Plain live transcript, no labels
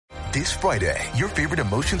This Friday, your favorite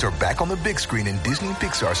emotions are back on the big screen in Disney and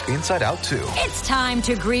Pixar's Inside Out 2. It's time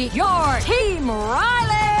to greet your Team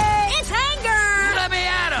Riley! It's anger! Let me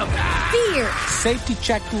at him! Fear! Safety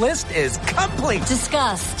checklist is complete!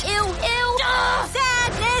 Disgust! Ew!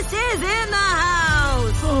 Sadness is in the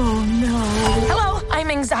house! Oh no! Hello, I'm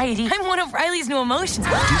anxiety. I'm one of Riley's new emotions.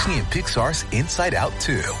 Disney and Pixar's Inside Out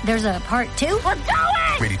 2. There's a part 2? We're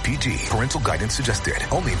going! Rated PG. Parental guidance suggested.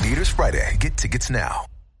 Only in theaters Friday. Get tickets now.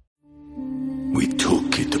 We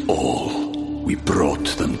took it all. We brought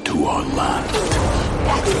them to our land.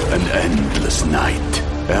 An endless night,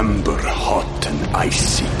 ember hot and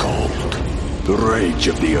icy cold. The rage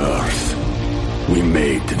of the earth. We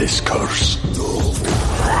made this curse.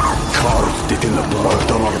 Carved it in the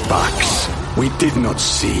blood on our backs. We did not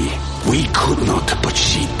see. We could not, but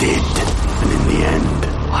she did. And in the end,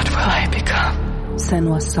 What will I become?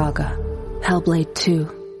 Senua's Saga. Hellblade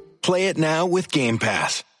 2. Play it now with Game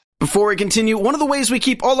Pass. Before we continue, one of the ways we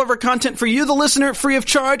keep all of our content for you, the listener, free of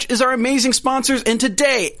charge is our amazing sponsors, and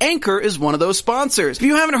today, Anchor is one of those sponsors. If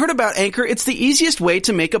you haven't heard about Anchor, it's the easiest way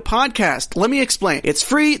to make a podcast. Let me explain. It's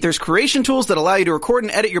free, there's creation tools that allow you to record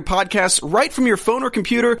and edit your podcasts right from your phone or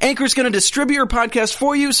computer. Anchor's going to distribute your podcast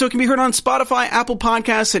for you so it can be heard on Spotify, Apple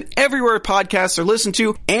Podcasts, and everywhere podcasts are listened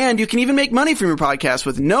to, and you can even make money from your podcast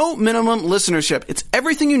with no minimum listenership. It's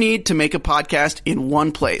everything you need to make a podcast in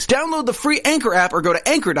one place. Download the free Anchor app or go to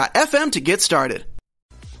anchor.fm to get started.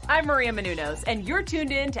 I'm Maria Menounos, and you're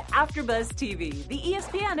tuned in to AfterBuzz TV, the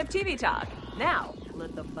ESPN of TV talk. Now,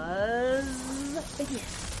 let the buzz begin.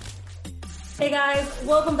 Hey guys,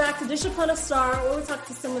 welcome back to Dish Upon a Star, where we talk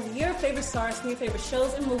to some of your favorite stars from your favorite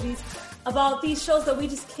shows and movies about these shows that we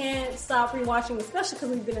just can't stop rewatching, especially because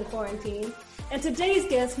we've been in quarantine. And today's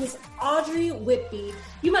guest, Miss Audrey Whitby.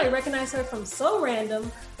 You might recognize her from So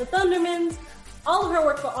Random, The Thundermans, all of her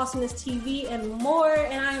work for Awesomeness TV, and more.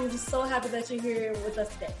 And I am just so happy that you're here with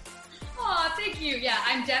us today. Oh, thank you. Yeah,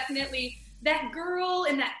 I'm definitely that girl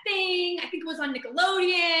in that thing. I think it was on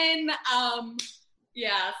Nickelodeon.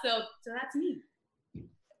 Yeah, so that's me.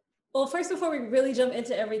 Well, first, before we really jump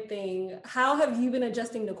into everything, how have you been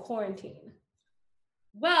adjusting to quarantine?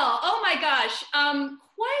 Well, oh my gosh,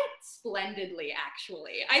 quite splendidly,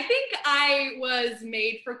 actually. I think I was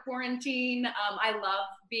made for quarantine. I love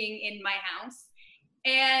being in my house.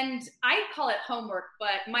 And I call it homework,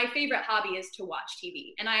 but my favorite hobby is to watch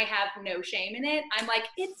TV, and I have no shame in it. I'm like,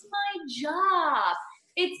 it's my job.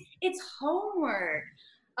 It's homework.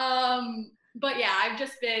 But yeah, I've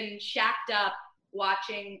just been shacked up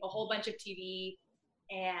watching a whole bunch of TV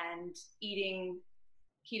and eating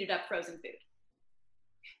heated up frozen food.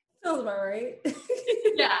 Sounds about right.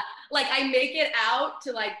 Yeah, like I make it out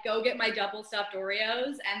to like go get my double stuffed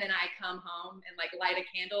Oreos, and then I come home and like light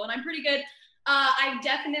a candle, and I'm pretty good.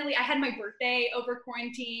 I had my birthday over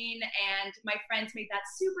quarantine, and my friends made that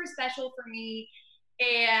super special for me.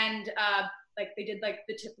 And like they did like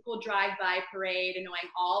the typical drive-by parade,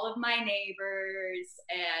 annoying all of my neighbors,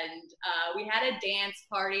 and we had a dance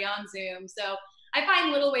party on Zoom. So I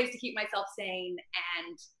find little ways to keep myself sane.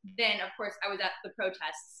 And then, of course, I was at the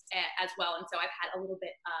protests as well, and so I've had a little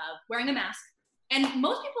bit of wearing a mask. And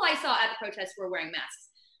most people I saw at the protests were wearing masks,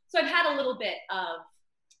 so I've had a little bit of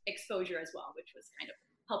exposure as well, which was kind of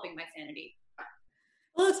helping my sanity.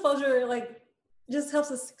 Well, exposure like just helps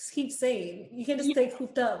us keep sane. You can't just stay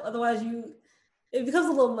cooped up, otherwise it becomes a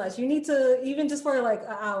little much. You need to, even just for like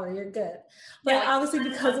an hour, you're good. But yeah, obviously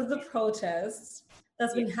because of the protests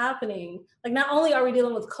that's been happening, like not only are we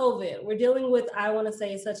dealing with COVID, we're dealing with, I want to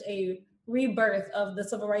say, such a rebirth of the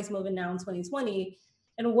civil rights movement now in 2020.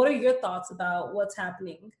 And what are your thoughts about what's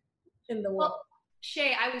happening in the world? Well,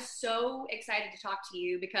 Shay, I was so excited to talk to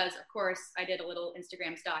you because, of course, I did a little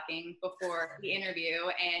Instagram stalking before the interview,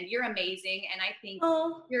 and you're amazing. And I think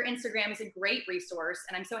your Instagram is a great resource,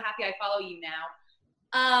 and I'm so happy I follow you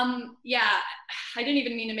now. Yeah, I didn't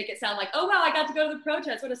even mean to make it sound like, oh, wow, I got to go to the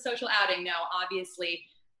protest. What a social outing. No, obviously,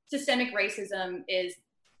 systemic racism is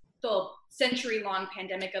the century-long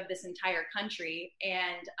pandemic of this entire country.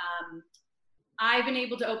 And I've been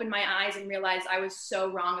able to open my eyes and realize I was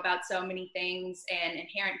so wrong about so many things and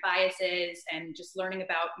inherent biases, and just learning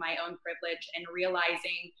about my own privilege and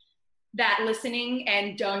realizing that listening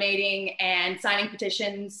and donating and signing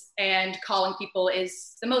petitions and calling people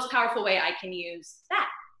is the most powerful way I can use that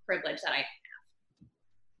privilege that I have.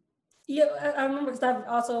 Yeah, I remember because I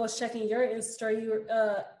also was checking your Insta. You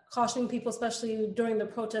were cautioning people, especially during the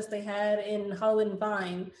protests they had in Hollywood and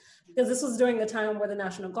Vine, because this was during the time where the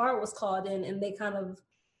National Guard was called in, and they kind of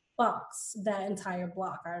boxed that entire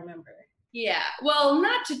block, I remember. Yeah, well,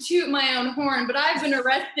 not to toot my own horn, but I've been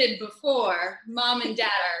arrested before. Mom and Dad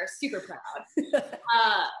are super proud.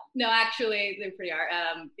 No, actually, they pretty are.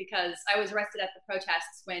 Because I was arrested at the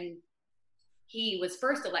protests when he was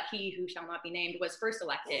first elected. He who shall not be named was first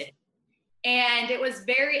elected, and it was a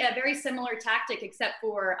very similar tactic, except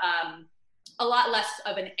for a lot less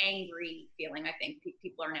of an angry feeling. I think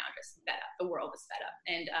people are now just fed up. The world is fed up,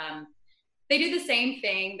 and they do the same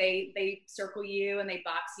thing. They circle you and they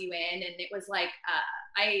box you in, and it was like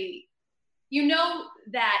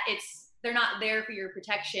that they're not there for your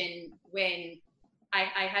protection when.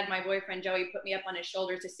 I had my boyfriend Joey put me up on his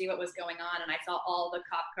shoulders to see what was going on, and I saw all the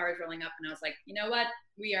cop cars rolling up, and I was like, you know what?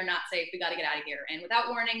 We are not safe. We got to get out of here. And without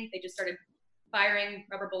warning, they just started firing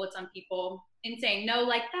rubber bullets on people and saying, no,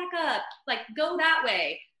 like, back up, like, go that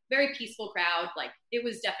way. Very peaceful crowd. Like, it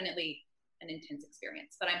was definitely an intense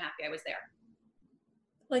experience, but I'm happy I was there.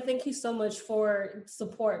 Like, thank you so much for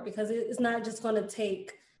support, because it's not just going to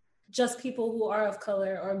take just people who are of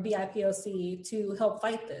color or BIPOC to help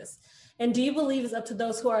fight this. And do you believe it's up to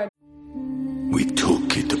those who are... We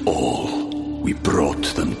took it all. We brought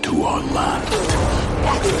them to our land.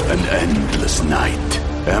 An endless night,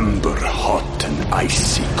 ember hot and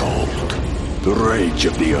icy cold. The rage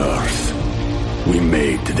of the earth. We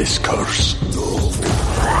made this curse.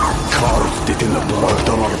 Carved it in the blood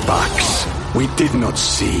on our backs. We did not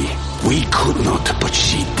see. We could not, but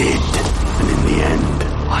she did. And in the end...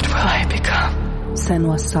 What will I become?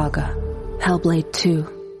 Senua's Saga. Hellblade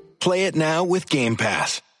 2. Play it now with Game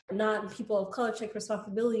Pass. Not people of color take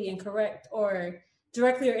responsibility and correct, or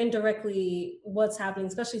directly or indirectly, what's happening,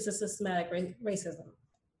 especially to systematic racism.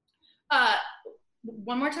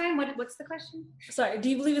 One more time, what's the question? Sorry, do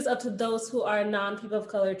you believe it's up to those who are non-people of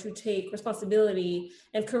color to take responsibility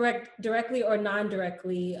and correct directly or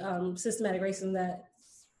non-directly systematic racism that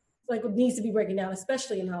needs to be breaking down,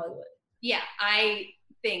 especially in Hollywood? Yeah, I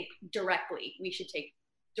think directly we should take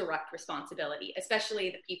direct responsibility, especially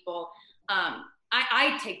the people.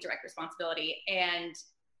 I take direct responsibility, and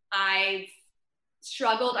I've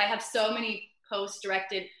struggled. I have so many posts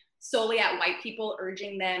directed solely at white people,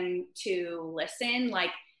 urging them to listen.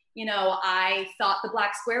 Like, I thought the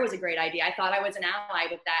Black Square was a great idea. I thought I was an ally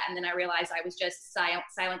with that. And then I realized I was just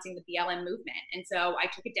silencing the BLM movement. And so I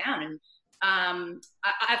took it down. And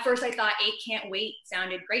at first I thought "8 Can't Wait"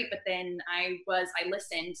 sounded great, but then I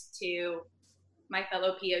listened to my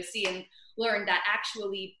fellow POC and learned that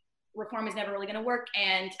actually reform is never really going to work,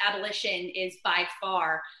 and abolition is by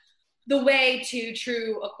far the way to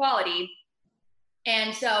true equality.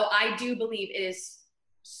 And so I do believe it is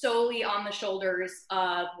solely on the shoulders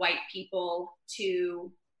of white people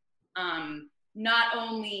to not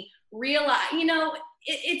only realize,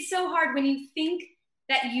 it's so hard when you think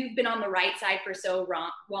that you've been on the right side for so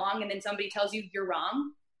long and then somebody tells you you're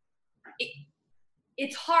wrong.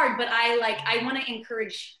 It's hard, but I want to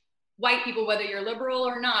encourage white people, whether you're liberal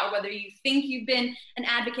or not, or whether you think you've been an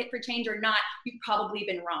advocate for change or not, you've probably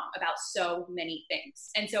been wrong about so many things.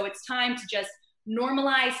 And so it's time to just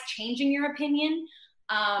normalize changing your opinion,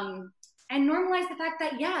 and normalize the fact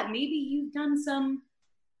that, yeah, maybe you've done some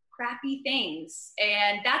crappy things,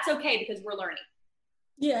 and that's okay because we're learning.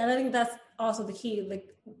 Yeah, and I think that's also the key. Like,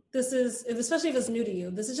 this is, especially if it's new to you,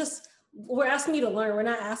 this is just, we're asking you to learn. We're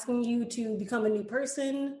not asking you to become a new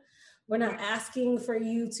person. We're not asking for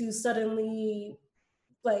you to suddenly,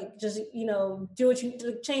 do what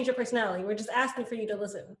to change your personality. We're just asking for you to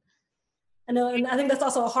listen. I know, and I think that's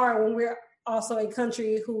also hard when we're also a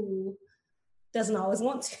country who doesn't always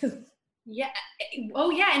want to. Yeah. Oh,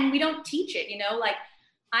 yeah. And we don't teach it,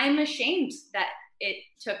 I'm ashamed that it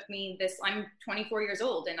took me I'm 24 years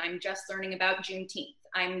old and I'm just learning about Juneteenth.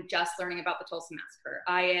 I'm just learning about the Tulsa Massacre.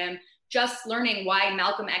 I am just learning why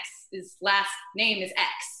Malcolm X's last name is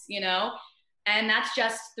X, and that's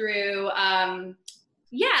just through,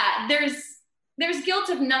 there's guilt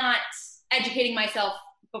of not educating myself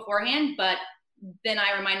beforehand, but then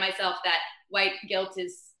I remind myself that white guilt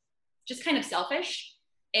is just kind of selfish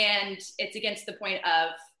and it's against the point of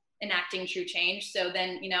enacting true change. So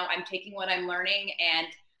then, I'm taking what I'm learning and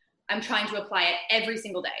I'm trying to apply it every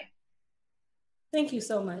single day. Thank you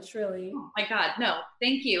so much, really. Oh my God, no,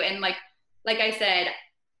 thank you. And like I said,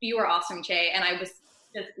 you are awesome, Che, and I was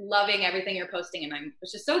just loving everything you're posting, and I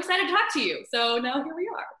was just so excited to talk to you. So now here we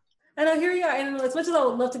are. I know, here we are. And as much as I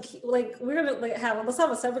would love to keep, we're gonna let's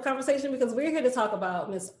have a separate conversation, because we're here to talk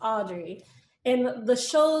about Miss Audrey and the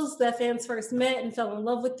shows that fans first met and fell in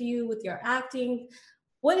love with you, with your acting.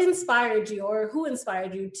 What inspired you, or who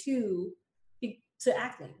inspired you to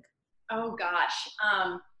acting? Oh gosh.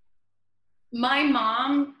 My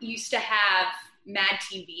mom used to have Mad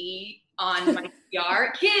TV on my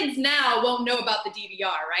DVR. Kids now won't know about the DVR,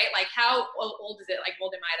 right? Like, how old is it? Like,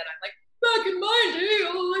 old am I that I'm like, back in my day,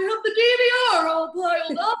 I have the DVR all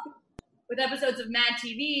piled up with episodes of Mad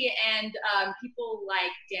TV, and people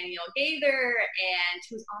like Danielle Gaither, and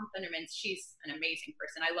who's on Thundermans. She's an amazing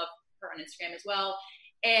person. I love her on Instagram as well.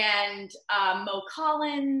 And Mo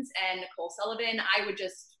Collins and Nicole Sullivan. I would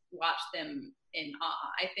just watch them in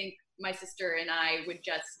awe. I think my sister and I would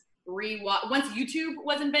just rewatch. Once YouTube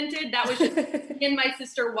was invented, that was just me and my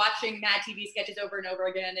sister watching Mad TV sketches over and over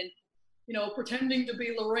again, and pretending to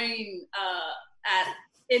be Lorraine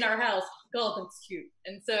in our house. God, that's cute.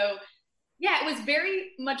 And so, yeah, it was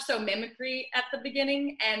very much so mimicry at the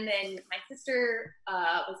beginning. And then my sister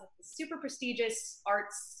was at the super prestigious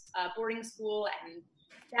arts boarding school, and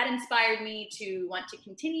that inspired me to want to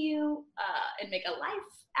continue and make a life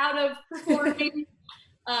out of performing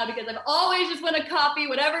because I've always just want to copy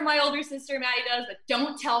whatever my older sister Maddie does, but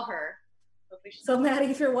don't tell her. So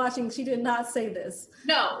Maddie, if you're watching, she did not say this.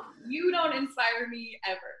 No, you don't inspire me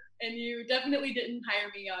ever. And you definitely didn't hire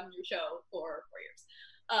me on your show for 4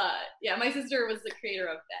 years. Yeah, my sister was the creator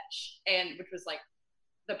of Fetch, and which was like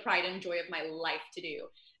the pride and joy of my life to do.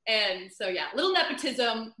 And so, yeah, little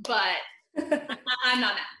nepotism, but I'm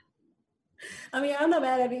not mad. I mean, I'm not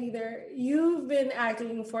mad at it either. You've been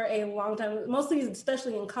acting for a long time, mostly,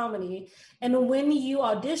 especially in comedy. And when you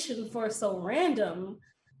auditioned for So Random,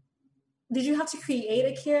 did you have to create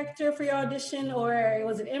a character for your audition, or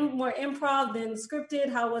was it more improv than scripted?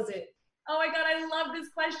 How was it? Oh my God, I love this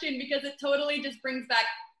question because it totally just brings back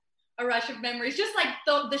a rush of memories. Just like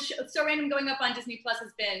the show, So Random going up on Disney Plus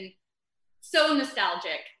has been so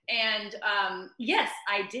nostalgic. And yes,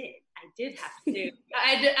 I did have to do.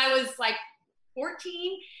 I was like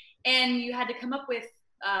 14, and you had to come up with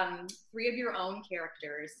 3 of your own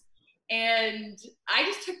characters. And I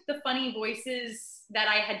just took the funny voices that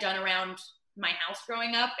I had done around my house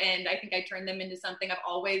growing up, and I think I turned them into something. I've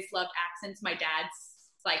always loved accents. My dad's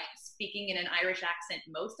like speaking in an Irish accent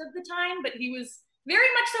most of the time, but he was very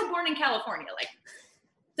much so born in California.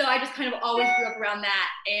 So I just kind of always grew up around that.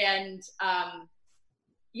 And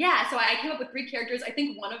yeah, so I came up with 3 characters. I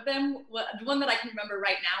think one of them, the one that I can remember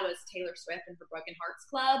right now, was Taylor Swift and her Broken Hearts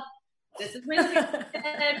Club. This is when we lived,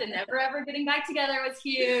 and never ever getting back together was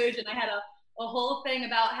huge. And I had a whole thing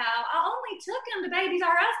about how I only took him to Babies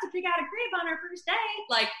R Us to pick out a crib on our first date.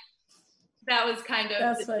 Like, that was kind of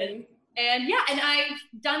that's funny. And yeah, and I've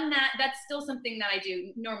done that. That's still something that I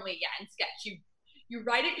do normally. Yeah, in sketch, you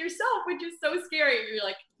write it yourself, which is so scary. You're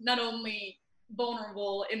like not only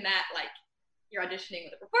vulnerable in that like you're auditioning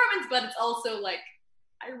with a performance, but it's also like,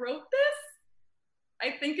 I wrote this.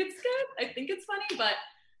 I think it's good. I think it's funny, but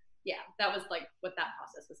yeah, that was like what that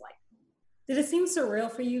process was like. Did it seem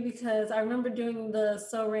surreal for you? Because I remember doing the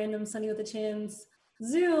So Random Sunny with the Chins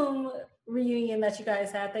Zoom reunion that you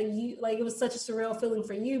guys had, that you like, it was such a surreal feeling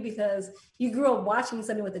for you because you grew up watching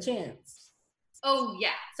Sunny with the Chins. Oh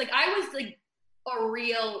yeah, it's like I was like a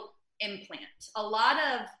real implant. A lot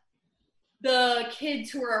of the kids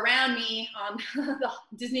who were around me on the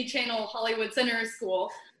Disney Channel Hollywood Center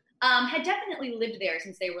School had definitely lived there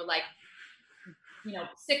since they were like,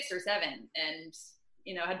 6 or 7, and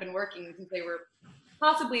had been working since they were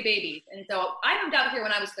possibly babies. And so I moved out here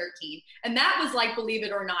when I was 13, and that was like, believe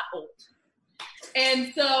it or not, old.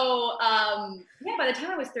 And so yeah, by the time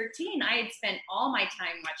I was 13, I had spent all my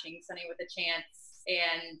time watching Sunny with a Chance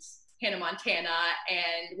and Hannah Montana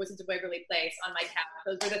and Wizards of Waverly Place on my couch.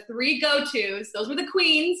 Those were the 3 go-tos. Those were the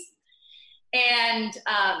queens. And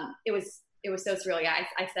it was so surreal. Yeah,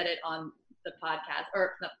 I said it on the podcast,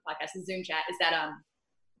 or not the podcast, the Zoom chat, is that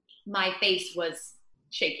my face was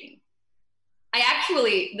shaking. I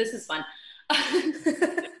actually, this is fun.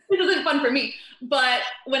 This isn't fun for me, but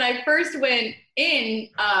when I first went in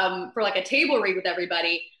for like a table read with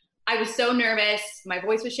everybody, I was so nervous. My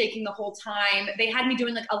voice was shaking the whole time. They had me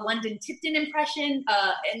doing like a London Tipton impression.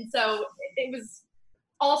 And so it was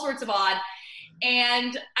all sorts of odd.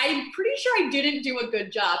 And I'm pretty sure I didn't do a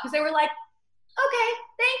good job because they were like, okay,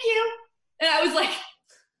 thank you. And I was like,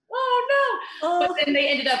 oh no. But then they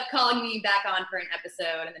ended up calling me back on for an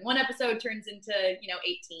episode. And then one episode turns into,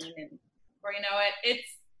 18. And before you know it, it's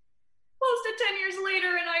close to 10 years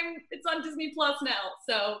later and it's on Disney Plus now.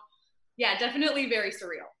 So yeah, definitely very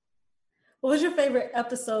surreal. What was your favorite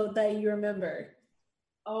episode that you remember?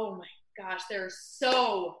 Oh my gosh, there's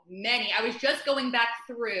so many. I was just going back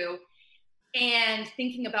through and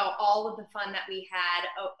thinking about all of the fun that we had.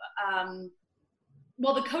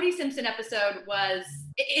 Well, the Cody Simpson episode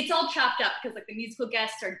it's all chopped up because like the musical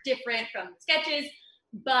guests are different from the sketches,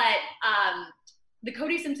 but the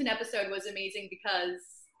Cody Simpson episode was amazing because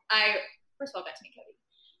I, first of all, got to meet Cody.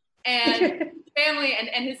 And family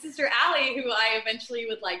and his sister Allie, who I eventually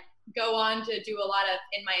would like go on to do a lot of,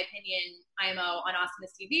 in my opinion, IMO on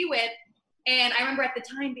Awesomeness TV with. And I remember at the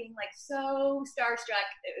time being like so starstruck.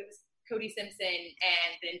 It was Cody Simpson,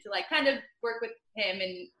 and then to like kind of work with him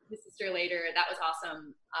and his sister later, that was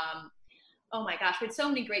awesome. Oh my gosh, we had so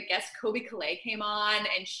many great guests. Kobe Calais came on,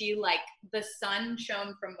 and she like the sun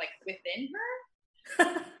shone from like within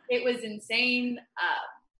her. It was insane.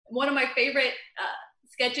 One of my favorite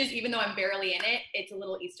sketches, even though I'm barely in it, it's a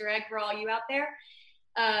little Easter egg for all you out there,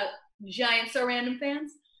 giant So Random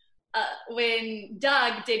fans. When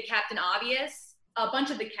Doug did Captain Obvious, a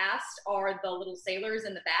bunch of the cast are the little sailors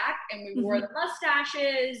in the back, and we wore the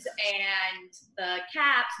mustaches and the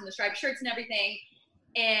caps and the striped shirts and everything.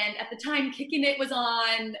 And at the time, Kickin' It was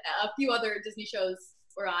on, a few other Disney shows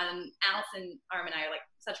were on. Allison Arm and I are like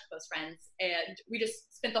such close friends, and we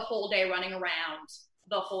just spent the whole day running around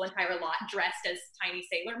the whole entire lot dressed as tiny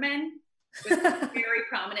sailor men with very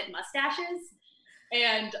prominent mustaches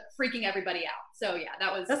and freaking everybody out. So yeah,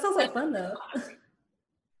 that sounds like fun though.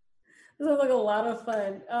 This sounds like a lot of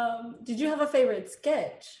fun. Did you have a favorite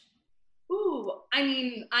sketch? Ooh, I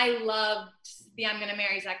mean, I loved the I'm Gonna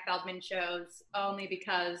Marry Zach Feldman shows only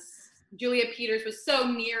because Julia Peters was so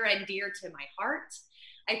near and dear to my heart.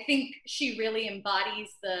 I think she really embodies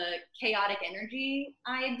the chaotic energy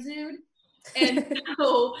I exude. And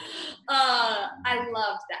so I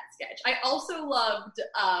loved that sketch. I also loved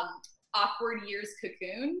Awkward Years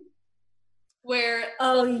Cocoon, where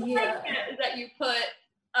that you put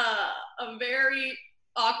a very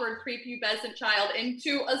awkward prepubescent child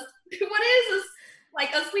into a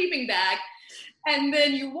sleeping bag, and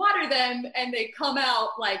then you water them and they come out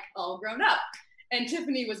like all grown up. And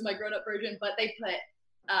Tiffany was my grown up version, but they put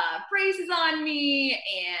braces on me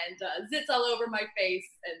and zits all over my face,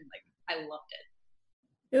 and like I loved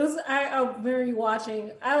it. It was I'm very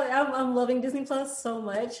watching. I'm loving Disney Plus so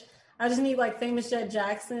much. I just need like Famous Jet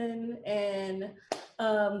Jackson and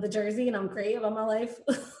The Jersey, and I'm great about my life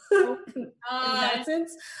in that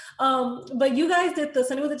sense. But you guys did the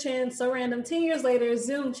Sunny with a Chance, So Random, 10 years later,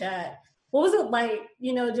 Zoom chat. What was it like,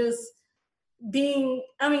 just being,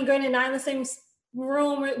 granted, not in the same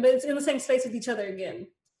room, but it's in the same space with each other again?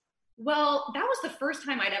 Well, that was the first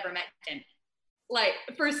time I'd ever met Jen. Like,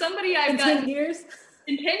 for somebody I've in 10 years?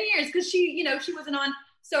 In 10 years, because she wasn't on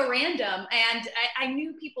So Random, and I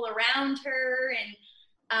knew people around her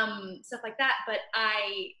and stuff like that, but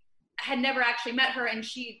I had never actually met her, and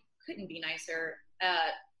she couldn't be nicer.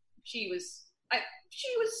 She was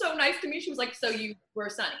so nice to me. She was like, so you were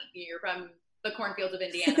Sunny. You're from the cornfields of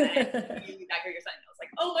Indiana, and you're Sunny. I was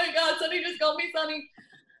like, oh my God, Sunny just called me Sunny.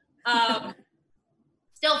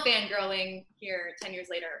 Still fangirling here 10 years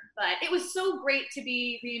later, but it was so great to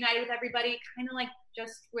be reunited with everybody, kind of like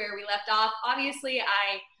just where we left off. Obviously,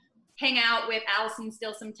 I hang out with Allison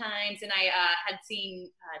still sometimes, and I had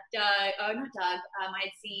seen I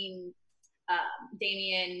had seen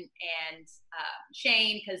Damien and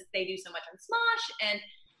Shane, because they do so much on Smosh, and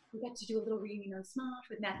we got to do a little reunion on Smosh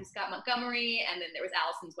with Matthew Scott Montgomery, and then there was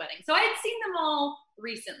Allison's wedding. So I had seen them all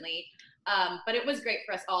recently, but it was great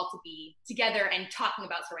for us all to be together and talking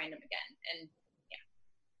about So Random again. And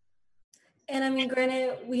and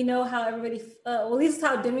granted, we know how everybody, at least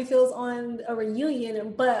how Demi feels on a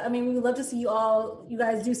reunion, but we would love to see you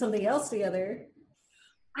guys do something else together.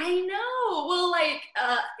 I know. Well,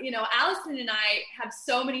 Allison and I have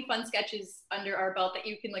so many fun sketches under our belt that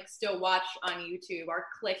you can still watch on YouTube. Our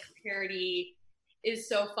Click parody is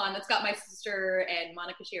so fun. That's got my sister and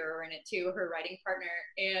Monica Shearer in it too, her writing partner.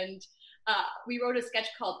 And we wrote a sketch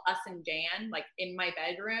called Us and Dan, in my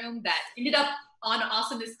bedroom, that ended up on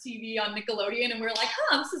Awesomeness TV on Nickelodeon. And we were like,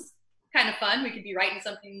 this is kind of fun. We could be writing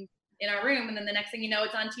something in our room, and then the next thing you know,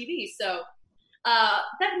 it's on TV. So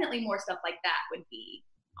definitely more stuff like that would be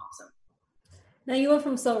awesome. Now you went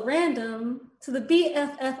from So Random to the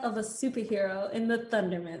BFF of a superhero in the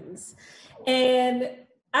Thundermans. And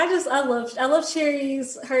I love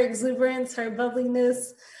Cherry's, her exuberance, her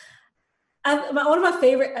bubbliness. One of my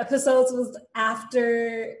favorite episodes was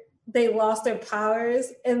after they lost their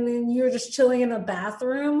powers, and then you were just chilling in the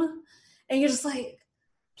bathroom, and you're just like,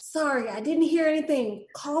 sorry, I didn't hear anything.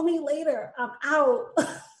 Call me later. I'm out.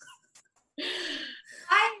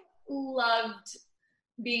 I loved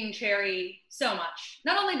being Cherry so much,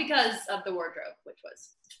 not only because of the wardrobe, which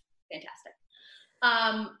was fantastic,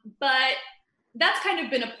 but that's kind of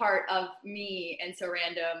been a part of me and So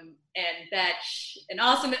Random and Betch and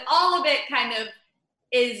Awesome, and all of it kind of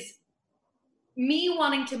is me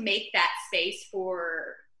wanting to make that space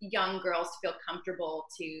for young girls to feel comfortable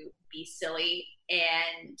to be silly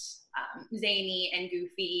and zany and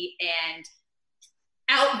goofy and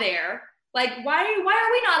out there Like, why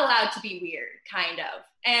are we not allowed to be weird, kind of?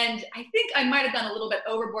 And I think I might have gone a little bit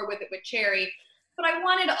overboard with it with Cherry, but I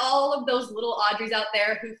wanted all of those little Audreys out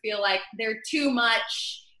there who feel like they're too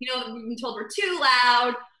much, you know, we've been told we're too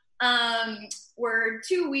loud, we're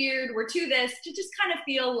too weird, we're too this, to just kind of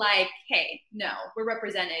feel like, hey, no, we're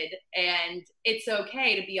represented and it's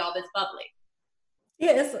okay to be all this bubbly.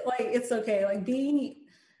 Yeah, it's okay. Like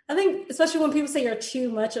I think especially when people say you're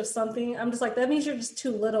too much of something, I'm just like, that means you're just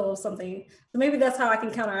too little of something. So maybe that's how I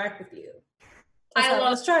can counteract with you.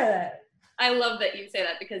 Let's try that. I love that you say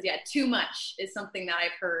that because too much is something that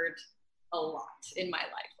I've heard a lot in my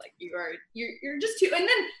life. Like you're just too, and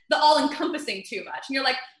then the all-encompassing too much. And you're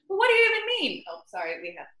like, well, what do you even mean? Oh, sorry,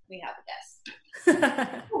 we have a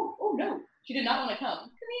guest. oh no, she did not want to come.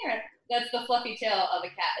 Come here. That's the fluffy tail of a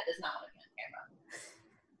cat that does not want to be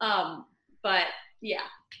on camera. But yeah.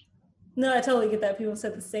 No, I totally get that. People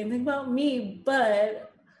said the same thing about me,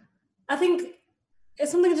 but I think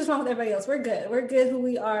it's something just wrong with everybody else. We're good. We're good who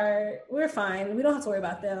we are. We're fine. We don't have to worry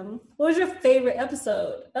about them. What was your favorite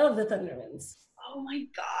episode of the Thundermans? Oh my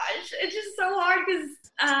gosh. It's just so hard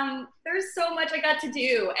because there's so much I got to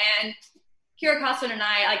do. And Kira Costin and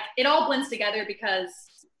I, like, it all blends together because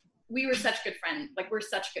we were such good friends. Like, we're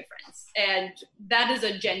such good friends. And that is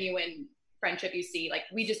a genuine friendship you see. Like,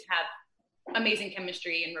 we just have amazing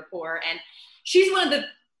chemistry and rapport. And she's one of the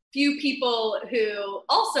few people who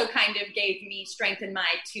also kind of gave me strength in my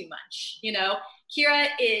too much. You know, Kira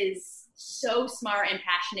is so smart and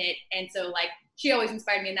passionate. And so, like, she always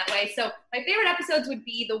inspired me in that way. So my favorite episodes would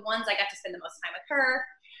be the ones I got to spend the most time with her.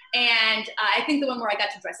 And I think the one where I got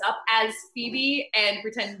to dress up as Phoebe and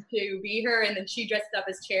pretend to be her, and then she dressed up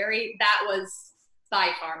as Cherry, that was by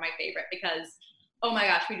far my favorite because, oh my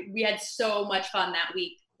gosh, we had so much fun that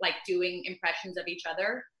week, like doing impressions of each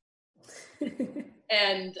other.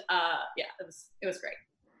 And it was great.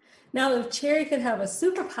 Now, if Cherry could have a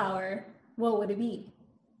superpower, what would it be?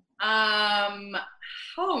 Oh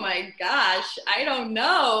my gosh, I don't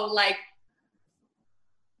know. Like,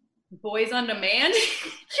 boys on demand.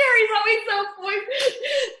 Cherry's always so boy.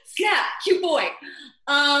 Snap, cute boy.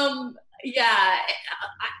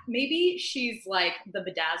 Maybe she's like the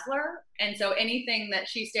bedazzler, and so anything that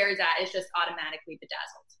she stares at is just automatically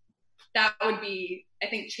bedazzled. That would be, I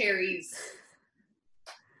think, Cherry's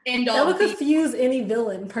end all. That would confuse any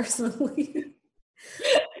villain, personally.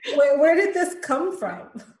 Where did this come from?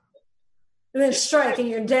 And then strike, and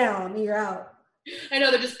you're down, and you're out. I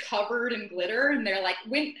know, they're just covered in glitter, and they're like,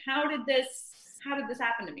 how did this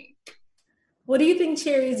happen to me? What do you think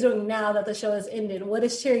Cherry's doing now that the show has ended? What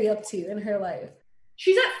is Cherry up to in her life?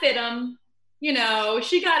 She's at FITM. You know,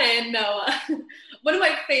 she got in. One of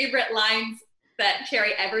my favorite lines that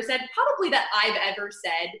Cherry ever said, probably that I've ever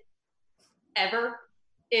said, ever,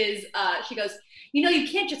 is she goes, you know, you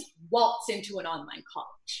can't just waltz into an online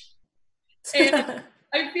college. And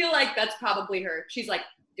I feel like that's probably her. She's like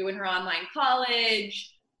doing her online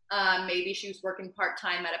college. Maybe she was working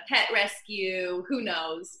part-time at a pet rescue. Who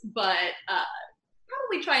knows? But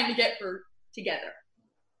probably trying to get her together.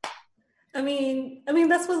 I mean,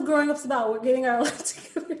 that's what growing up's about. We're getting our life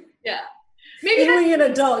together. Yeah. Maybe when you're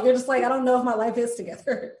an adult, you're just like, I don't know if my life is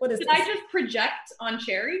together. What is Did this? I just project on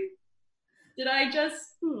Cherry? Did I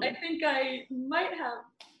just? I think I might have.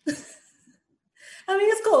 I mean,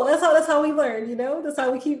 it's cool. That's how we learn, you know? That's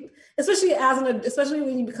how we keep, especially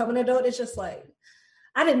when you become an adult, it's just like,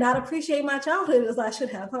 I did not appreciate my childhood as I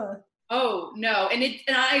should have, huh? Oh, no. And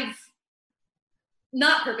I've,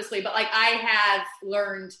 not purposely, but like I have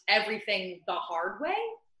learned everything the hard way.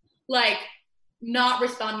 Like not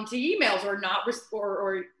responding to emails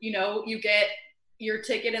or you know, you get your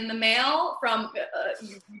ticket in the mail from,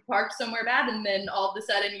 you parked somewhere bad and then all of a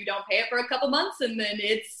sudden you don't pay it for a couple months and then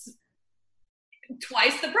it's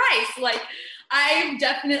twice the price. Like I've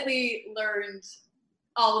definitely learned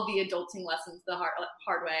all of the adulting lessons the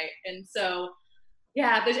hard way. And so,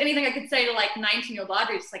 yeah, if there's anything I could say to like 19-year-old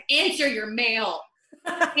Audrey, it's like, answer your mail.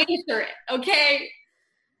 Answer it, okay?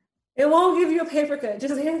 It won't give you a paper cut.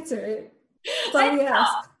 Just answer it. That's all we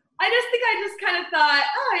ask. I just kind of thought,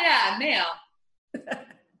 oh yeah, mail.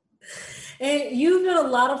 And you've done a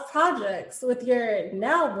lot of projects with your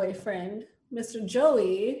now boyfriend, Mr.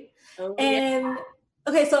 Joey. Oh, and yeah.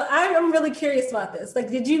 Okay, so I'm really curious about this. Like,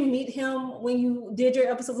 did you meet him when you did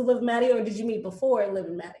your episodes of Liv and Maddie, or did you meet before Liv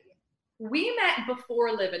and Maddie? We met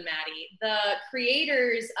before Liv and Maddie. The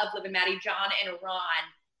creators of Liv and Maddie, John and Ron,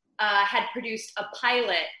 had produced a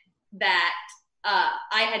pilot that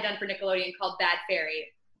I had done for Nickelodeon called Bad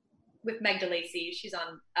Fairy with Meg DeLacy. She's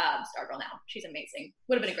on Stargirl now. She's amazing.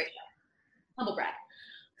 Would have been a great show. Humble brag.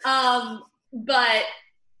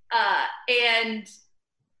 And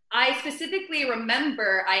I specifically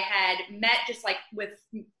remember I had met just like with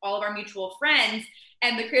all of our mutual friends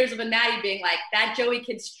and the creators of Maddie being like, that Joey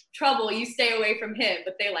kid's trouble, you stay away from him.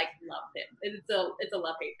 But they like loved him. It's a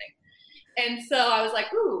love-hate thing. And so I was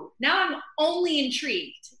like, ooh, now I'm only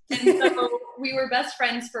intrigued. And so we were best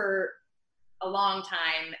friends for a long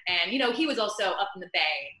time. And, you know, he was also up in the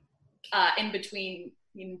Bay in between,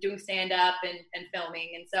 you know, doing stand-up and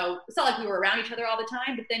filming. And so it's not like we were around each other all the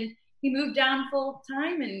time, but then he moved down full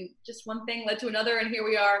time and just one thing led to another. And here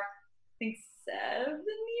we are, I think 7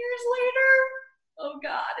 years later. Oh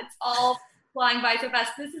God, it's all flying by so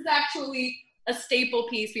fast. This is actually a staple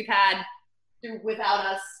piece we've had without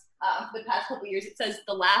us for the past couple of years. It says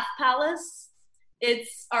The Laugh Palace.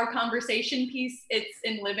 It's our conversation piece. It's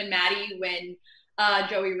in Liv and Maddie when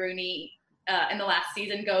Joey Rooney in the last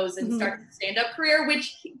season goes and starts a stand-up career,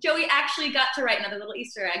 which Joey actually got to write. Another little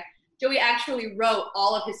Easter egg. Joey actually wrote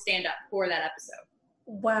all of his stand-up for that episode.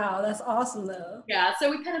 Wow, that's awesome though. Yeah,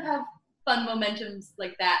 so we kind of have fun mementos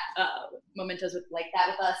like that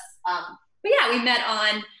with us. But yeah, we met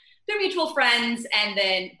on through mutual friends, and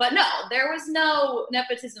then, but no, there was no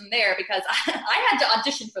nepotism there because I had to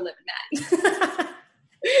audition for Liv and Maddie.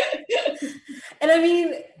 And I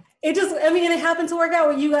mean, it happened to work out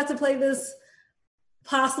where you got to play this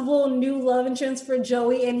possible new love interest for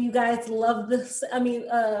Joey, and you guys love this. I mean,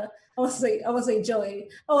 I want to say Joey.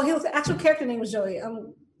 Oh, his actual character name was Joey.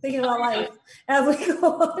 I'm thinking about life as we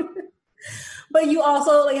go on. But you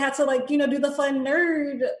also like had to do the fun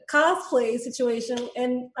nerd cosplay situation,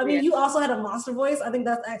 and I mean, you also had a monster voice. I think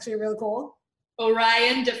that's actually really cool.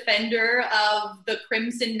 Orion, defender of the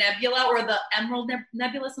Crimson Nebula or the Emerald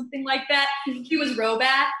Nebula, something like that. He was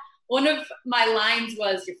Robat. One of my lines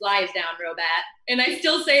was, "Your fly is down, Robat," and I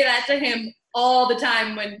still say that to him all the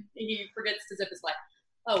time when he forgets to zip his fly.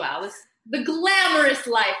 Oh wow, the glamorous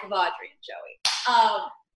life of Audrey and Joey.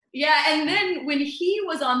 Yeah, and then when he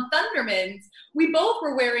was on Thundermans, we both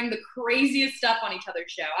were wearing the craziest stuff on each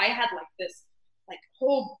other's show. I had this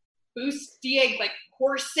whole bustier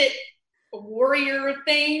corset warrior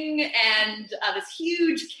thing and this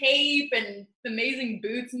huge cape and amazing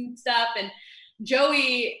boots and stuff. And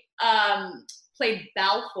Joey played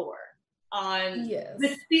Balfour on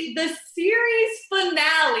the series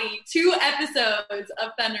finale, 2 episodes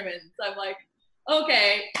of Thundermans. I'm like,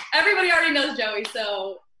 okay, everybody already knows Joey,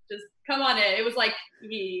 so just come on in. It was like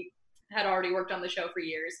he had already worked on the show for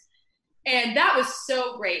years. And that was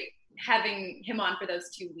so great having him on for those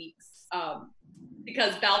 2 weeks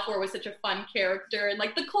because Balfour was such a fun character and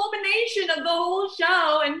the culmination of the whole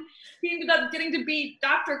show. And he ended up getting to be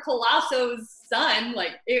Dr. Colosso's son.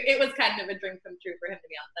 It was kind of a dream come true for him to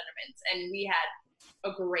be on Thundermans. And we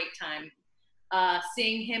had a great time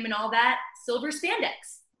seeing him in all that silver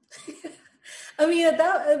spandex. I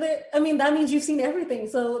mean, that means you've seen everything,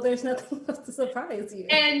 so there's nothing else to surprise you.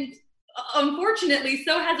 And unfortunately,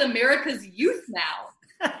 so has America's youth now.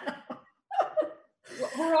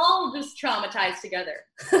 We're all just traumatized together.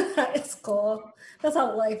 It's cool. That's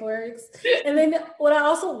how life works. And then what I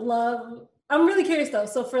also love, I'm really curious though,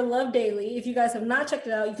 so for Love Daily, if you guys have not checked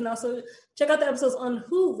it out, you can also check out the episodes on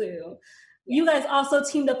Hulu. You guys also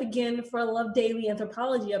teamed up again for Love Daily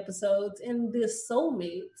anthropology episodes in this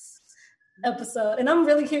Soulmates episode. And I'm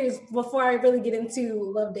really curious, before I really get into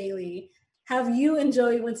Love Daily, have you and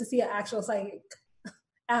Joey went to see an actual psychic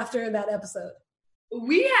after that episode?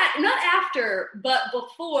 We had, not after, but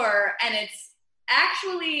before, and it's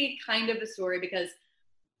actually kind of a story because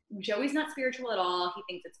Joey's not spiritual at all. He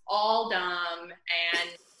thinks it's all dumb, and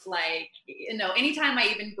anytime I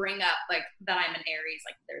even bring up that I'm an Aries,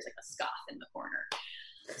 there's a scoff in the corner.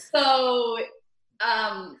 So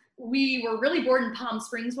we were really bored in Palm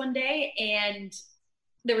Springs one day, and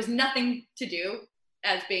there was nothing to do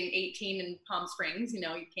as being 18 in Palm Springs. You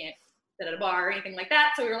can't sit at a bar or anything like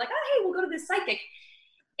that. So we were like, oh, hey, we'll go to this psychic.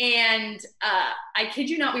 And I kid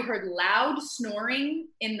you not, we heard loud snoring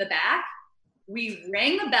in the back. We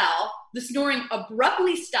rang the bell. The snoring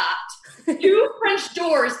abruptly stopped. 2 French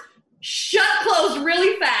doors shut closed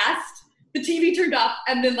really fast. The TV turned off,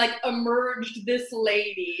 and then emerged this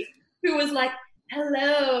lady who was like,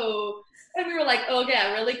 hello. And we were like, oh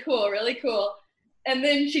yeah, really cool, really cool. And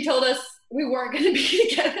then she told us we weren't going to be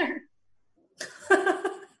together.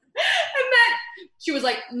 And then she was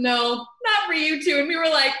like, no, not for you two. And we were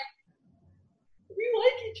like, we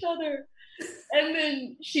like each other. And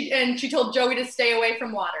then she told Joey to stay away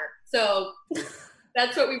from water. So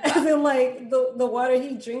that's what we got. As in the water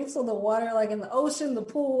he drinks, or the water in the ocean, the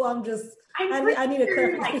pool. I need a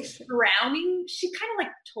clarification. Drowning. She kind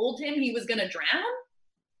of told him he was going to drown.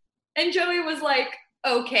 And Joey was like,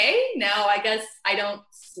 okay, now I guess I don't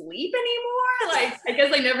sleep anymore. Like, I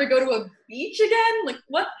guess I never go to a beach again. Like,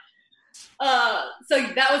 what? So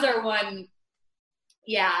that was our one,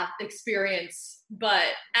 experience. But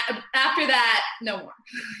after that, no more.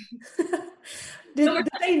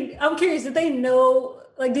 I'm curious, did they know,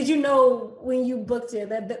 like, did you know when you booked it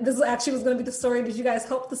that this actually was going to be the story? Did you guys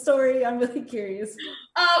help the story? I'm really curious.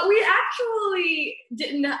 We actually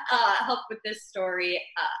didn't help with this story.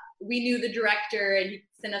 We knew the director, and he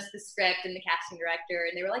sent us the script and the casting director,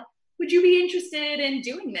 and they were like, would you be interested in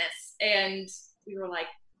doing this? And we were like,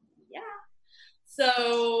 yeah.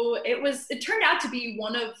 So it turned out to be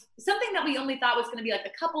something that we only thought was going to be like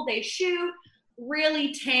a couple day shoot,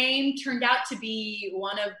 really tame, turned out to be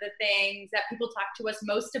one of the things that people talk to us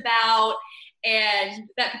most about and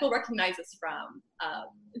that people recognize us from.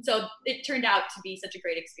 So it turned out to be such a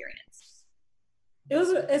great experience.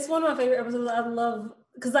 It's one of my favorite episodes. I love,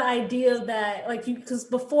 because the idea of that, like, because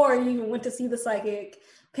before you even went to see the psychic,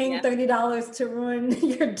 paying $30 to ruin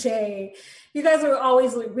your day, you guys were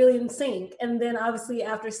always like really in sync. And then obviously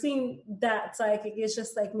after seeing that psychic, it's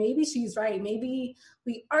just like, maybe she's right. Maybe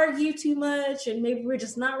we argue too much and maybe we're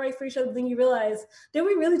just not right for each other. Then you realize, did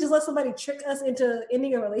we really just let somebody trick us into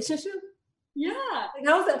ending a relationship? Yeah. Like,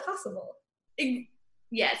 how is that possible?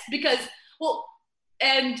 Yes, because,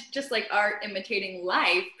 and just like art imitating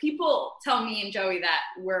life, people tell me and Joey that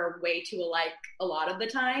we're way too alike a lot of the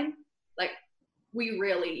time. Like, we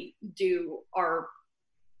really are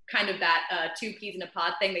kind of that two peas in a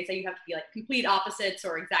pod thing. They say you have to be like complete opposites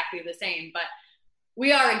or exactly the same, but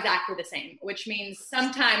we are exactly the same, which means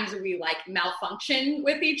sometimes we like malfunction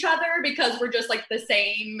with each other because we're just like the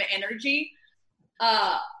same energy.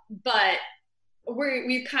 But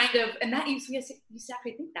we kind of, and that used to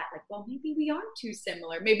actually think that, like, well, maybe we are too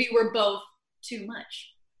similar. Maybe we're both too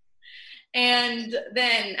much. And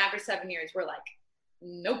then after 7 years, we're like,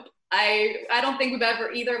 nope. I don't think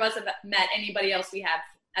either of us have met anybody else we have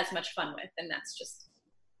as much fun with. And that's just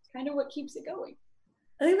kind of what keeps it going.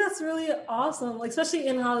 I think that's really awesome, like, especially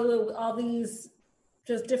in Hollywood with all these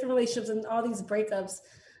just different relationships and all these breakups.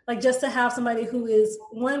 Like, just to have somebody who is,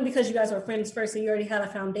 one, because you guys were friends first, so you already had a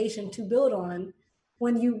foundation to build on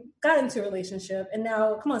when you got into a relationship. And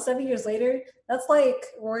now, come on, 7 years later, that's like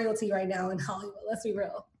royalty right now in Hollywood. Let's be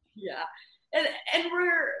real. Yeah. And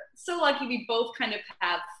we're so lucky we both kind of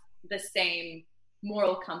have the same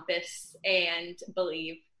moral compass and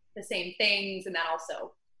believe the same things, and that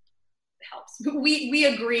also helps. We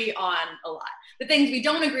agree on a lot. The things we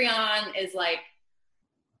don't agree on is like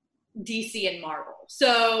DC and Marvel.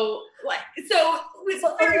 So wait,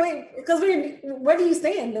 because where do you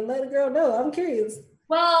stand? And let the girl know. I'm curious.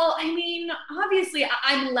 Well, I mean, obviously,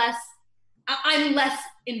 I'm less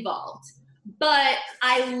involved. But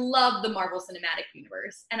I love the Marvel Cinematic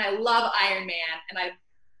Universe, and I love Iron Man, and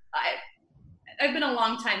I've been a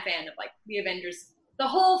long-time fan of, like, the Avengers, the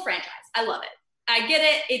whole franchise. I love it. I get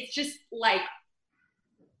it. It's just like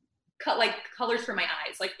colors for my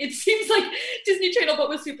eyes. Like, it seems like Disney Channel, but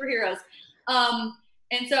with superheroes.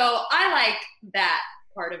 And so I like that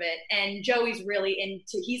part of it. And Joey's really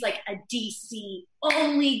he's like a DC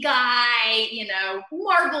only guy,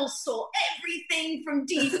 Marvel stole everything from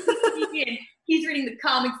DC. And he's reading the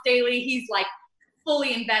comics daily. He's like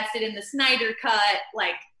fully invested in the Snyder Cut.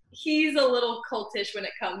 Like, he's a little cultish when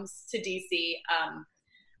it comes to DC.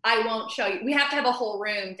 I won't show you. We have to have a whole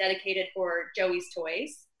room dedicated for Joey's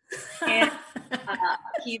toys. And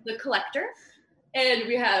he's a collector. And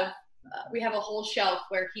we have a whole shelf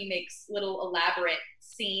where he makes little elaborate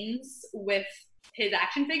scenes with his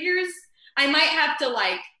action figures. I might have to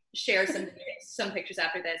share some pictures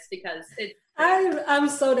after this because I'm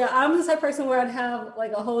so down. I'm the type of person where I'd have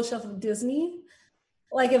a whole shelf of Disney,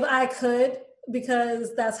 if I could,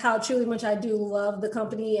 because that's how truly much I do love the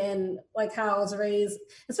company and how I was raised,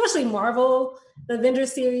 especially Marvel, the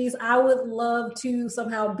Avengers series. I would love to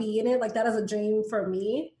somehow be in it. That is a dream for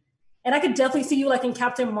me. And I could definitely see you in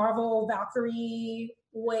Captain Marvel, Valkyrie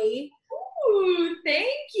way. Ooh, thank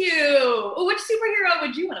you. Which superhero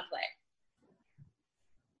would you want to play?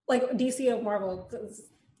 DC or Marvel?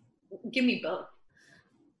 Give me both.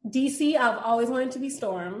 DC, I've always wanted to be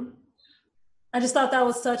Storm. I just thought that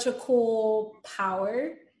was such a cool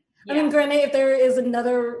power. Yeah. I mean, granted, if there is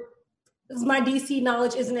my DC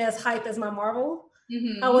knowledge isn't as hype as my Marvel.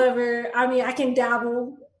 Mm-hmm. However, I mean, I can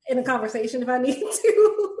dabble in a conversation if I need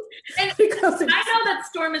to. And because I know that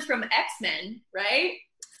Storm is from X-Men, right?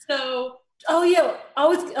 So. Oh yeah,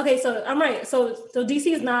 okay. So I'm right. So DC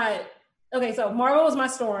is not okay. So Marvel is my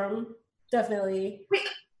Storm, definitely. Wait,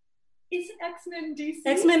 is X-Men DC?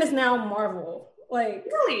 X-Men is now Marvel.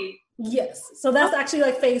 Really? Yes. So that's actually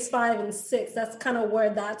like phase 5 and 6. That's kind of where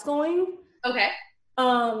that's going. Okay.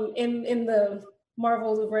 In the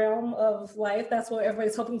Marvel realm of life, that's what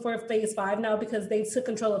everybody's hoping for, phase 5 now, because they took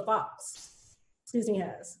control of Fox. Disney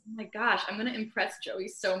has. Oh my gosh, I'm gonna impress Joey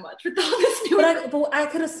so much with all this new. But I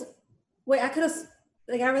could have.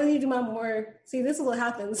 Like, I really need to do my more. See, this is what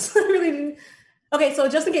happens. I really do. Okay, so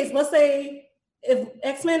just in case, let's say if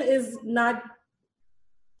X-Men is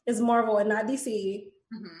Marvel and not DC,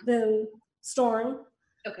 then Storm.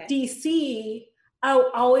 Okay. DC, I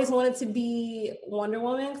always wanted to be Wonder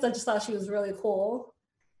Woman because I just thought she was really cool,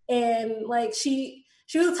 and like she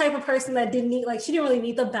was the type of person that she didn't really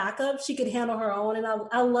need the backup. She could handle her own, and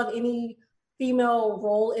I love any female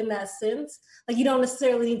role in that sense. Like, you don't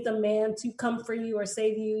necessarily need the man to come for you or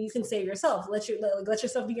save you. You can save yourself. Let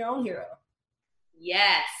yourself be your own hero.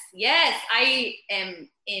 Yes, I am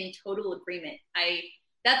in total agreement.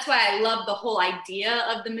 That's why I love the whole idea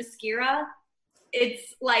of the Mascara.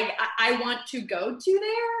 It's like, I want to go to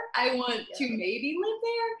there. I want to maybe live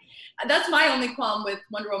there. That's my only qualm with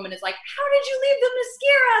Wonder Woman is like, how did you leave the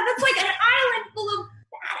Mascara? That's like an island full of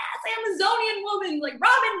badass Amazonian women. Like,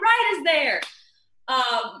 Robin Wright is there.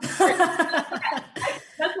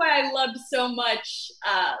 That's why I loved so much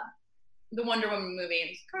the Wonder Woman movie.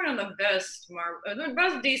 It's kind of the best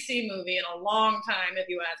DC movie in a long time, if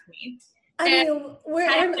you ask me. I don't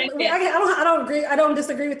agree. I don't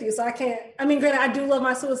disagree with you, so I can't. I mean, granted, I do love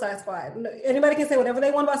my Suicide Squad. Anybody can say whatever they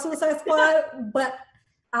want about Suicide Squad, but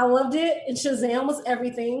I loved it, and Shazam was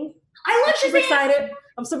everything. I love Shazam.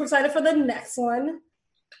 I'm super excited for the next one,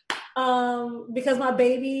 because my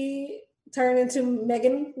baby turned into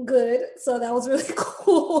Megan Good, so that was really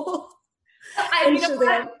cool.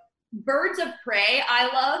 Birds of Prey, I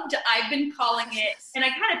loved. I've been calling it, and I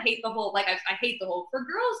kind of hate the whole, I hate the whole for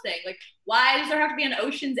girls thing. Like, why does there have to be an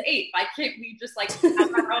Ocean's 8? Why can't we just,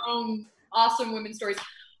 have our own awesome women's stories?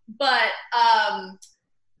 But, but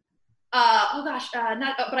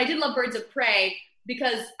I did love Birds of Prey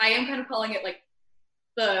because I am kind of calling it,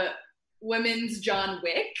 the women's John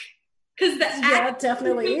Wick. Because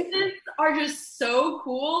definitely are just so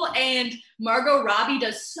cool, and Margot Robbie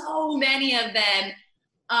does so many of them.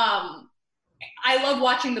 I love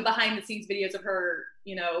watching the behind the scenes videos of her,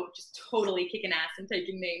 just totally kicking ass and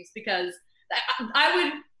taking names, because I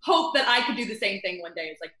would hope that I could do the same thing one day.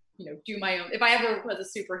 It's do my own. If I ever was a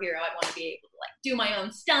superhero, I'd want to be able to do my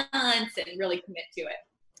own stunts and really commit to it.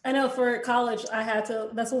 I know for college,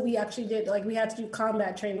 that's what we actually did. We had to do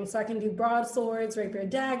combat training, so I can do broadswords, rapier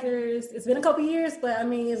daggers. It's been a couple years, but I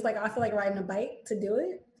mean, it's I feel like riding a bike to do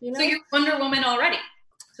it, So you're Wonder Woman already.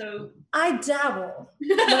 So I dabble.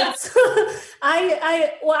 But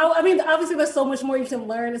I mean, obviously there's so much more you can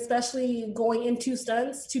learn, especially going into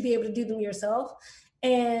stunts to be able to do them yourself.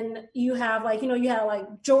 And you have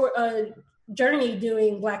Journey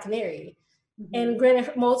doing Black Canary. Mm-hmm. And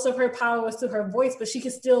granted, most of her power was through her voice, but she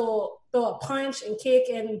could still throw a punch and kick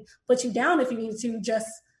and put you down if you need to, just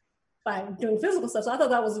by doing physical stuff. So I thought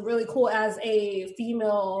that was really cool as a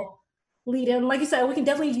female lead. And like you said, we can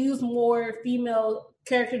definitely use more female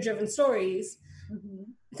character-driven stories,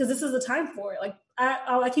 because this is the time for it.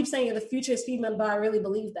 I keep saying the future is female, but I really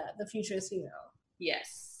believe that the future is female.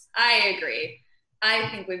 Yes, I agree. I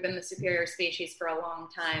think we've been the superior species for a long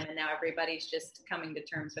time, and now everybody's just coming to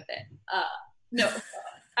terms with it.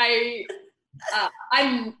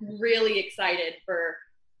 I'm really excited for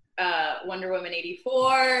Wonder Woman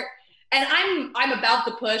 84, and I'm about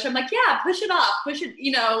to push. I'm push it off, push it.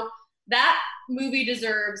 That movie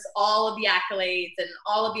deserves all of the accolades and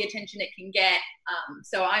all of the attention it can get.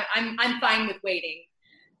 So I'm fine with waiting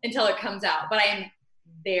until it comes out, but I am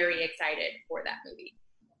very excited for that movie.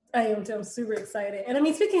 I am too. I'm super excited. And I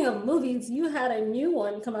mean, speaking of movies, you had a new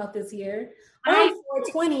one come out this year on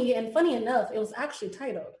 420, and funny enough, it was actually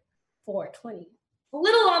titled 420. A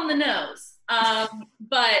little on the nose,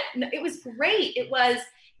 but it was great. It was,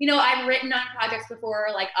 I've written on projects before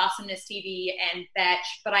like Awesomeness TV and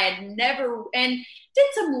Betch, but I had never, and did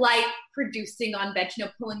some light producing on Betch,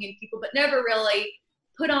 pulling in people, but never really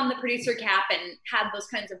put on the producer cap and had those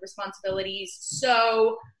kinds of responsibilities.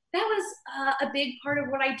 So that was a big part of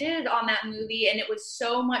what I did on that movie. And it was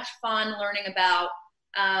so much fun learning about,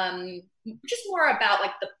 just more about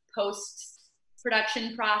the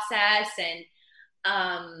post-production process.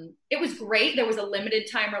 And it was great. There was a limited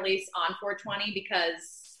time release on 420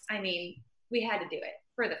 because, we had to do it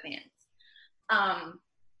for the fans.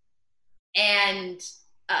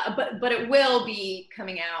 But it will be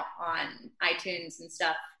coming out on iTunes and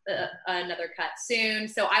stuff, another cut soon.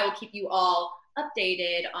 So I will keep you all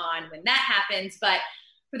updated on when that happens. But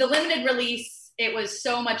for the limited release, it was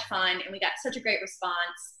so much fun, and we got such a great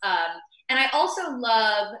response. And I also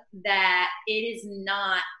love that it is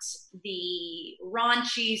not the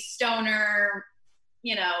raunchy stoner,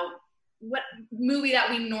 what movie that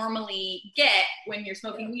we normally get when you're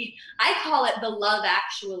smoking weed. I call it the Love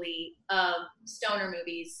Actually of stoner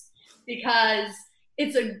movies, because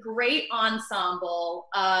it's a great ensemble.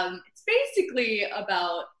 It's basically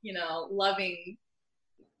about, loving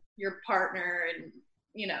your partner and,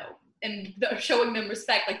 and showing them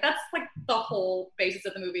respect. Like, that's like the whole basis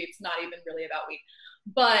of the movie. It's not even really about weed.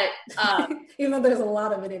 But even though there's a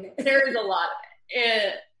lot of it in it. There is a lot of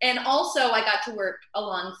it. And also I got to work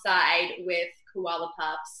alongside with Koala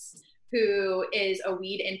Puffs, who is a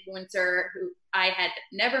weed influencer who I had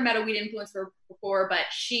never met a weed influencer before, but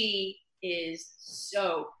she is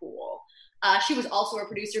so cool. She was also a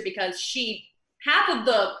producer because half of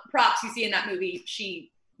the props you see in that movie,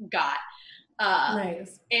 she got.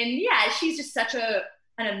 Nice. And yeah, she's just such an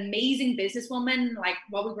amazing businesswoman. Like,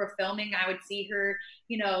 while we were filming, I would see her,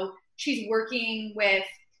 she's working with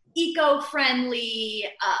eco-friendly,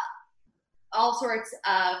 all sorts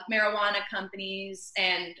of marijuana companies,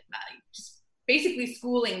 and just basically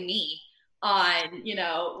schooling me on,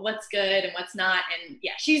 what's good and what's not. And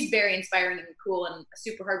yeah, she's very inspiring and cool and a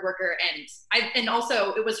super hard worker. And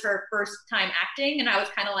also it was her first time acting, and I was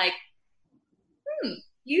kind of like,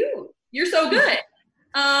 you're so good.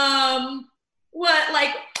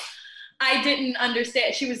 I didn't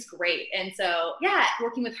understand. She was great. And so, yeah,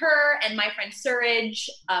 working with her and my friend Suraj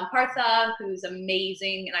Partha, who's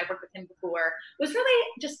amazing, and I've worked with him before, was really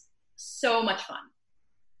just so much fun.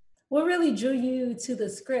 What really drew you to the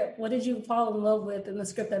script? What did you fall in love with in the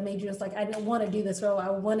script that made you just like, I want to do this role, I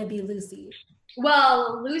want to be Lucy?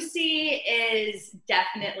 Well, Lucy is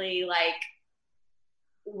definitely like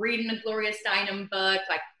reading the Gloria Steinem book,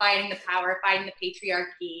 like fighting the power, fighting the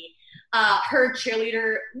patriarchy. Her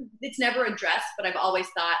cheerleader, it's never addressed, but I've always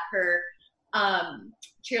thought her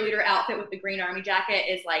cheerleader outfit with the green army jacket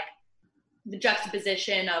is like the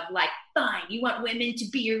juxtaposition of like, fine, you want women to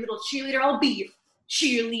be your little cheerleader, I'll be your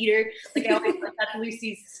cheerleader. Like, I always thought that's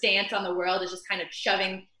Lucy's stance on the world, is just kind of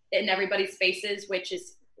shoving it in everybody's faces, which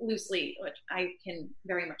is loosely, which I can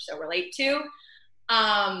very much so relate to.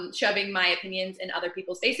 Shoving my opinions in other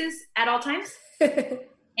people's faces at all times.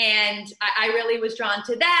 And I really was drawn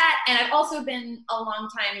to that. And I've also been a long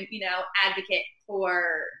time, advocate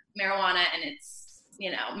for marijuana and its,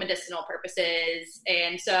 medicinal purposes.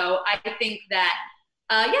 And so I think that,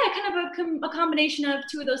 kind of a combination of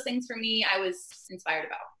two of those things for me, I was inspired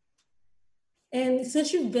about. And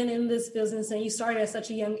since you've been in this business and you started at such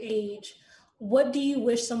a young age, what do you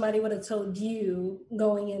wish somebody would have told you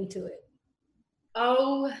going into it?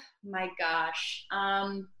 Oh my gosh.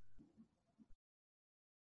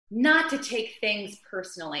 Not to take things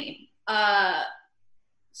personally.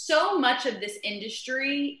 So much of this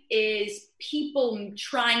industry is people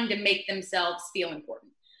trying to make themselves feel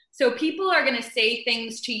important. So people are going to say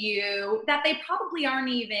things to you that they probably aren't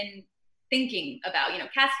even thinking about,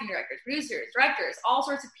 casting directors, producers, directors, all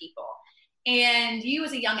sorts of people. And you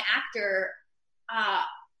as a young actor,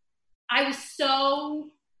 I was so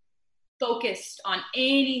focused on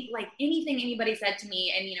anything anybody said to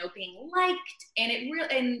me and, being liked. And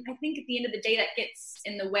and I think at the end of the day, that gets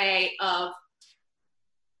in the way of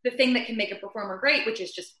the thing that can make a performer great, which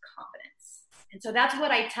is just confidence. And so that's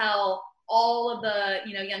what I tell all of the,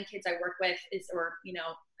 young kids I work with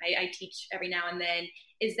I teach every now and then,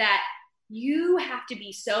 is that you have to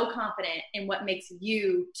be so confident in what makes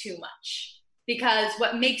you too much, because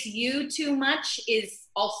what makes you too much is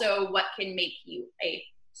also what can make you a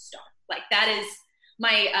star. Like, that is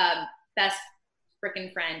my best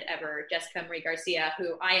freaking friend ever, Jessica Marie Garcia,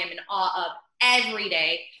 who I am in awe of every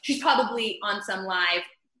day. She's probably on some live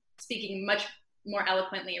speaking much more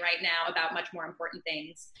eloquently right now about much more important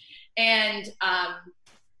things. And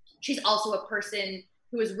she's also a person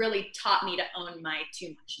who has really taught me to own my too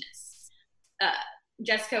muchness.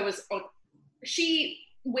 Jessica she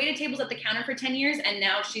waited tables at the counter for 10 years, and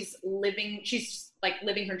now she's living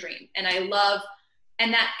her dream.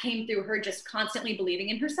 And that came through her just constantly believing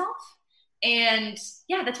in herself. And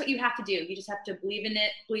yeah, that's what you have to do. You just have to believe in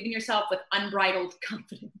it, believe in yourself with unbridled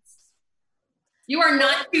confidence. You are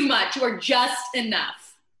not too much. You are just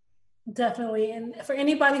enough. Definitely. And for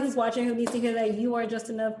anybody who's watching who needs to hear that you are just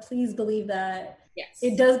enough, please believe that. Yes.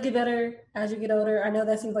 It does get better as you get older. I know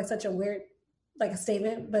that seems like such a weird, a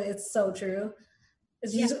statement, but it's so true.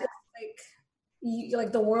 It's just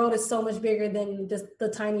like the world is so much bigger than just the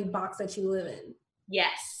tiny box that you live in.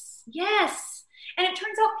 Yes. Yes. And it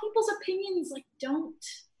turns out people's opinions don't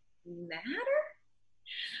matter.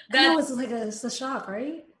 I know, it's a shock,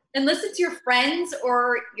 right? And listen to your friends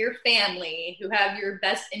or your family who have your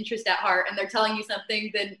best interest at heart and they're telling you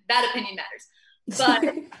something, then that opinion matters.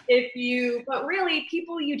 But really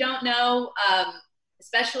people you don't know,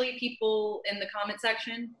 especially people in the comment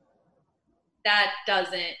section, that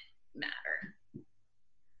doesn't matter.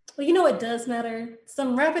 Well, you know what does matter?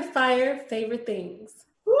 Some rapid fire favorite things.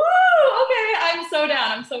 Woo! Okay, I'm so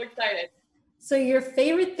down. I'm so excited. So your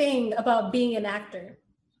favorite thing about being an actor?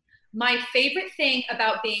 My favorite thing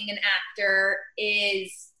about being an actor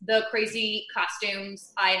is the crazy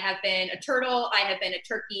costumes. I have been a turtle. I have been a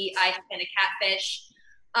turkey. I have been a catfish.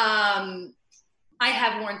 I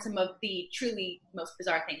have worn some of the truly most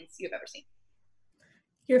bizarre things you've ever seen.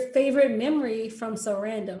 Your favorite memory from So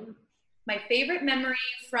Random? My favorite memory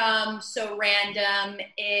from So Random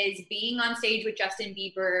is being on stage with Justin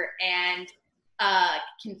Bieber and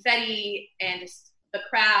confetti and just the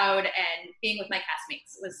crowd and being with my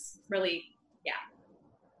castmates. It was really,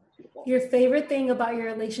 cool. Your favorite thing about your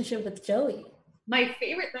relationship with Joey? My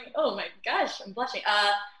favorite thing, oh my gosh, I'm blushing.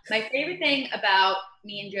 My favorite thing about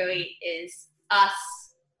me and Joey is us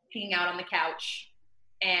hanging out on the couch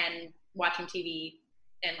and watching TV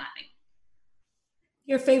and laughing.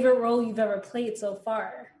 Your favorite role you've ever played so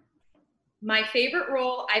far? My favorite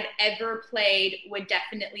role I've ever played would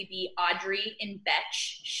definitely be Audrey in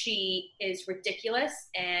Betch. She is ridiculous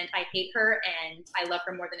and I hate her and I love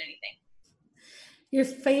her more than anything. Your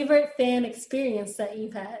favorite fan experience that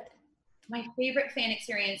you've had? My favorite fan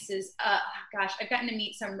experiences, I've gotten to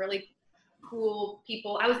meet some really cool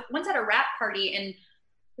people. I was once at a rap party and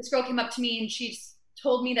this girl came up to me and she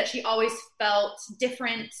told me that she always felt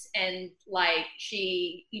different and like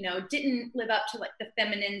she, didn't live up to like the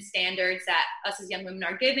feminine standards that us as young women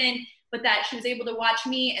are given, but that she was able to watch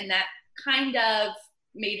me and that kind of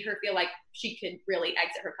made her feel like she could really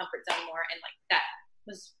exit her comfort zone more. And like that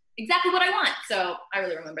was exactly what I want. So I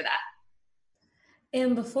really remember that.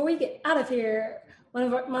 And before we get out of here, one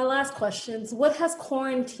of my last questions, what has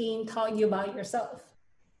quarantine taught you about yourself?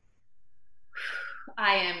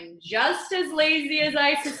 I am just as lazy as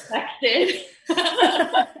I suspected.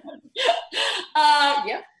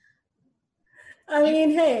 Yep. I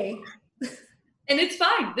mean, hey. And it's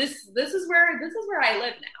fine. This is where I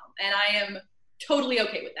live now, and I am totally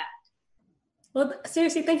okay with that. Well,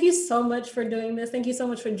 seriously, thank you so much for doing this. Thank you so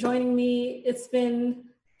much for joining me. It's been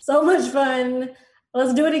so much fun.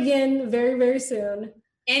 Let's do it again very, very soon.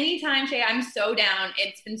 Anytime, Shay, I'm so down.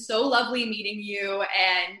 It's been so lovely meeting you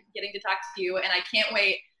and getting to talk to you, and I can't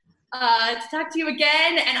wait to talk to you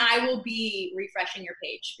again, and I will be refreshing your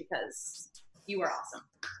page because you are awesome.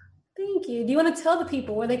 Thank you. Do you want to tell the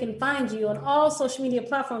people where they can find you on all social media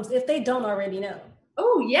platforms if they don't already know?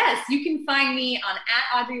 Oh, yes. You can find me on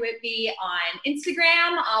 @AudreyWhitby on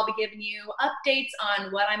Instagram. I'll be giving you updates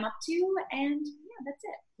on what I'm up to, and that's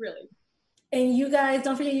it, really. And you guys,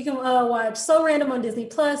 don't forget you can watch So Random on Disney+.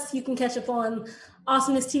 You can catch up on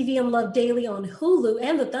Awesomeness TV and Love Daily on Hulu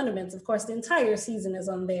and The Thundermans. Of course, the entire season is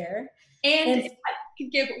on there. And if I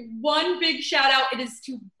could give one big shout out, it is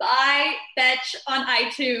to buy Betch on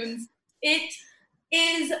iTunes. It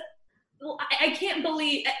is, I can't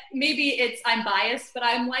believe, maybe I'm biased, but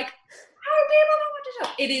I'm like, how are people gonna watch the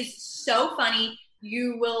show? It is so funny.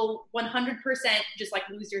 You will 100% just like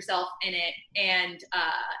lose yourself in it. And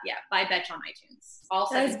buy Betch on iTunes.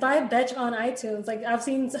 Guys, buy Betch on iTunes. Like I've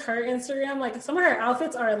seen her Instagram, like some of her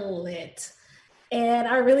outfits are lit. And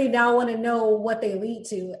I really now want to know what they lead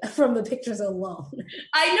to from the pictures alone.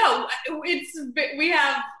 I know. We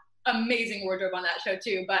have amazing wardrobe on that show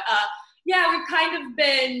too. But we've kind of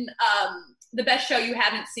been the best show you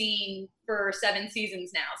haven't seen for 7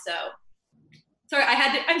 seasons now. So sorry,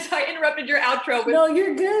 I'm sorry, I interrupted your outro. No,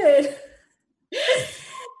 you're good.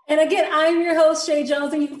 And again, I'm your host, Shay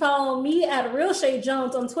Jones, and you can follow me at Real Shay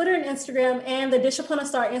Jones on Twitter and Instagram, and the Dish Upon a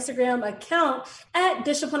Star Instagram account at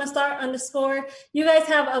 @DishUponAStar_. You guys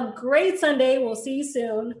have a great Sunday. We'll see you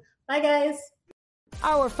soon. Bye, guys.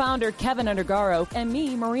 Our founder, Kevin Undergaro, and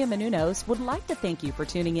me, Maria Menounos, would like to thank you for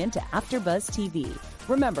tuning in to AfterBuzz TV.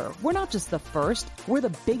 Remember, we're not just the first, we're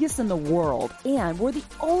the biggest in the world, and we're the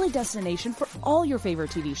only destination for all your favorite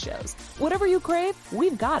TV shows. Whatever you crave,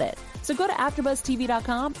 we've got it. So go to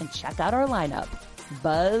AfterBuzzTV.com and check out our lineup.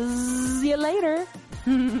 Buzz you later.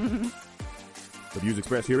 The views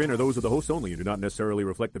expressed herein are those of the hosts only and do not necessarily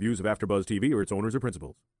reflect the views of AfterBuzz TV or its owners or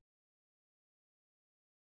principals.